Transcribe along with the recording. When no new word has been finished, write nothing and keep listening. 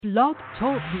Blog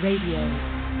Talk Radio.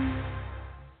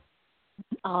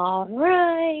 All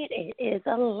right, it is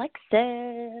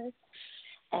Alexis,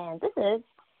 and this is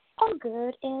All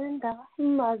Good in the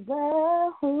Motherhood.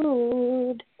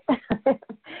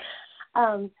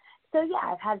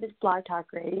 I've had this blog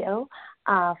talk radio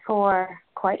for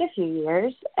quite a few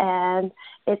years, and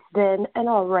it's been an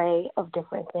array of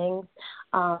different things.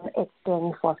 It's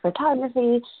been for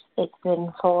photography, it's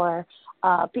been for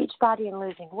Beachbody and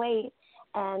losing weight,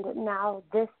 and now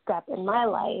this step in my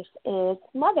life is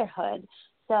motherhood.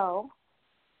 So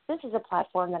this is a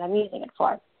platform that I'm using it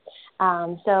for.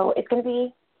 So it's going to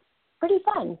be pretty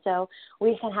fun. So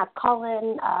we can have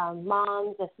call-in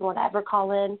moms if you want to ever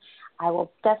call in. I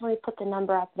will definitely put the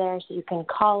number up there so you can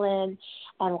call in,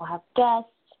 and we'll have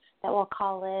guests that will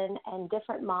call in and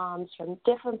different moms from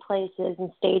different places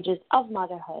and stages of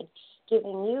motherhood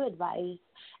giving you advice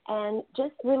and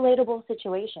just relatable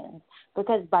situations,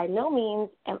 because by no means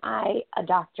am I a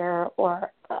doctor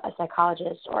or a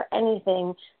psychologist or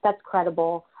anything that's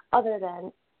credible other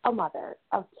than a mother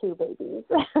of two babies.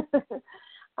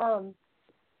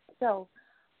 So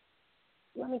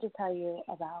let me just tell you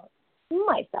about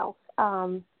myself.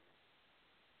 I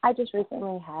just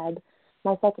recently had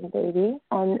my second baby,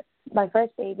 and my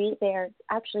first baby, they're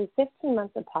actually 15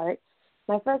 months apart.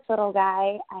 My first little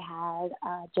guy I had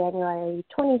January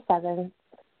 27th,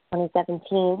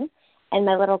 2017, and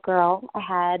my little girl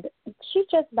she's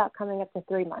just about coming up to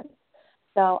 3 months.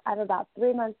 So I'm about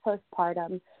 3 months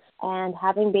postpartum, and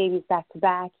having babies back to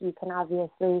back, you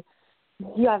obviously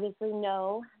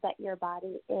know that your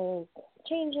body is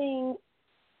changing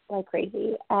like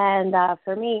crazy. And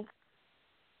for me,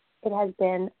 it has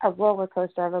been a roller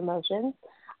coaster of emotions,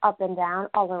 up and down,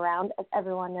 all around, as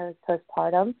everyone knows,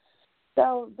 postpartum.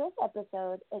 So this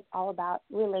episode is all about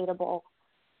relatable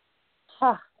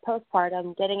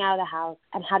postpartum, getting out of the house,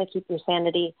 and how to keep your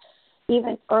sanity,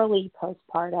 even early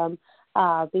postpartum,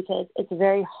 because it's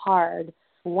very hard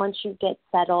once you get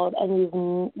settled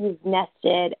and you've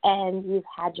nested and you've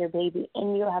had your baby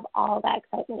and you have all that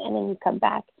excitement, and then you come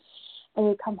back and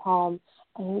you come home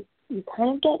and you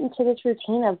kind of get into this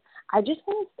routine of, I just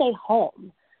want to stay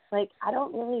home. Like, I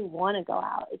don't really want to go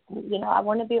out. I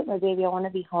want to be with my baby. I want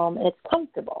to be home, and it's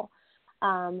comfortable.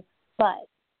 But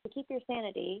to keep your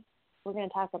sanity, we're going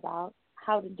to talk about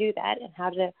how to do that, and how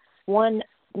to,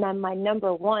 my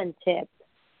number one tip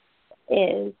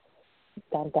is,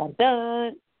 dun, dun,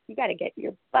 dun, you got to get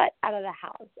your butt out of the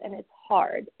house, and it's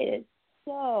hard. It is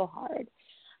so hard.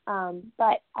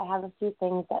 But I have a few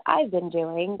things that I've been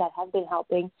doing that have been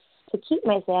helping to keep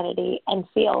my sanity and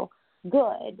feel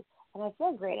good. And I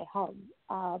feel great at home,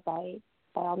 by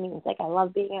all means. Like, I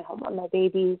love being at home with my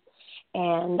babies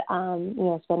and,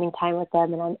 spending time with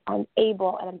them. And I'm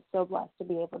able, and I'm so blessed to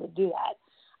be able to do that,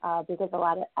 because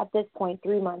at this point,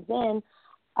 3 months in,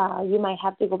 you might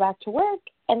have to go back to work,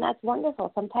 and that's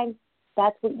wonderful. Sometimes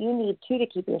that's what you need, too, to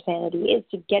keep your sanity, is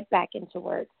to get back into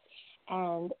work.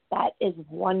 And that is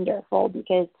wonderful,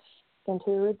 because it's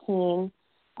into a routine,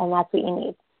 and that's what you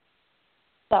need.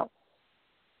 So,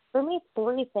 for me,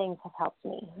 3 things have helped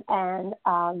me, and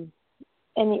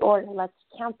in the order, let's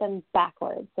count them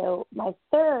backwards. So my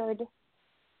third,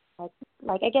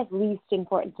 like I guess least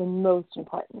important to most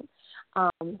important.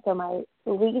 So my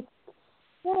least,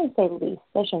 I don't say least,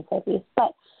 I shouldn't say least,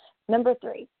 but number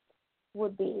 3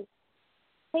 would be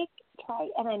try,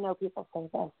 and I know people say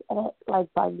this, and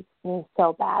it bugs me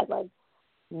so bad,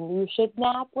 you should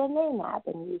nap when they nap,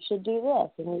 and you should do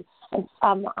this. And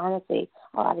honestly,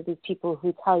 a lot of these people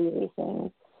who tell you these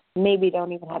things maybe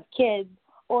don't even have kids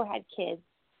or had kids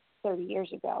 30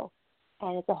 years ago.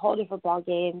 And it's a whole different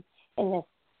ballgame in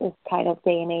this kind of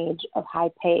day and age of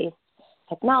high-paced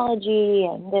technology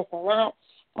and this and that.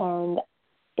 And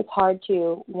it's hard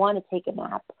to want to take a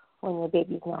nap when your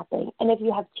baby's napping. And if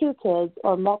you have 2 kids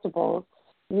or multiples,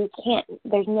 you can't.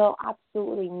 There's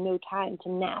absolutely no time to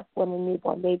nap when a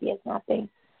newborn baby is napping.